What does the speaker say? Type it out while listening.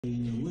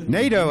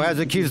NATO has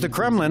accused the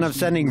Kremlin of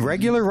sending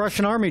regular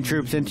Russian army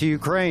troops into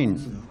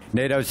Ukraine.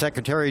 NATO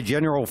Secretary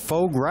General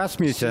Fogh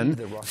Rasmussen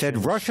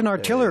said Russian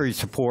artillery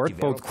support,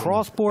 both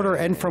cross-border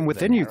and from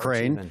within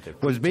Ukraine,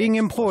 was being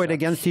employed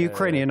against the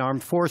Ukrainian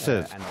armed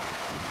forces.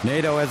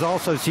 NATO has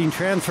also seen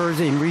transfers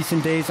in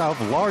recent days of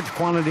large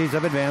quantities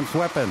of advanced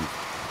weapons,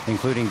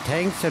 including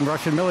tanks and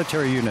Russian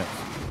military units.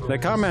 The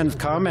comments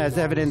come as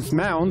evidence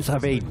mounts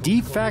of a de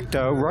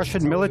facto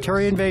Russian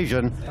military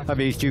invasion of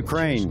East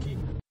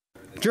Ukraine.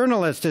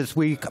 Journalists this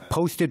week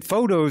posted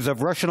photos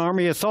of Russian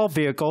army assault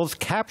vehicles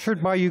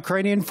captured by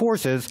Ukrainian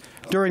forces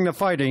during the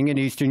fighting in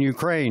eastern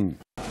Ukraine.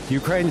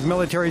 Ukraine's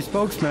military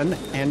spokesman,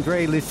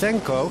 Andriy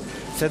Lysenko,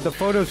 said the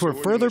photos were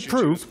further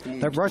proof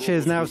that Russia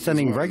is now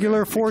sending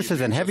regular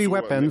forces and heavy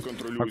weapons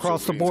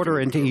across the border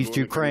into East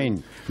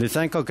Ukraine.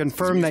 Lysenko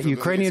confirmed that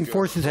Ukrainian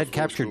forces had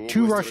captured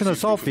 2 Russian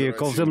assault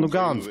vehicles in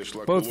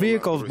Lugansk. Both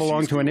vehicles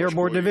belong to an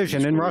airborne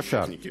division in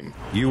Russia.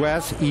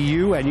 U.S.,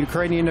 EU, and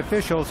Ukrainian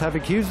officials have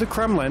accused the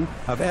Kremlin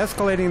of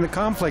escalating the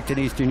conflict in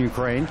eastern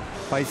Ukraine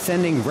by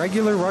sending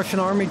regular Russian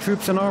army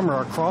troops and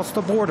armor across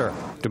the border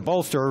to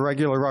bolster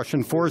irregular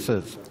Russian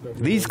forces.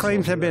 These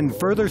claims have been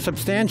further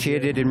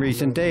substantiated in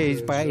recent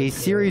days by a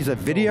series of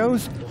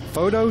videos,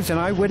 photos, and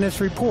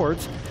eyewitness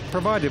reports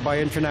provided by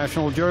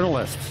international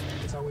journalists.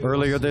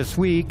 Earlier this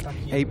week,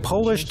 a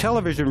Polish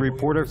television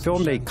reporter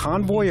filmed a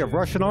convoy of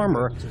Russian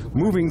armor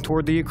moving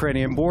toward the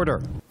Ukrainian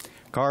border.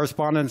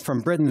 Correspondents from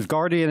Britain's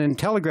Guardian and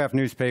Telegraph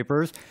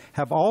newspapers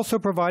have also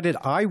provided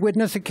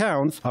eyewitness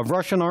accounts of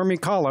Russian army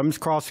columns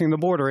crossing the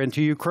border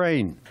into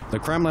Ukraine. The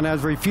Kremlin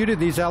has refuted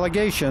these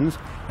allegations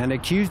and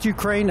accused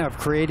Ukraine of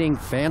creating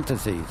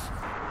fantasies.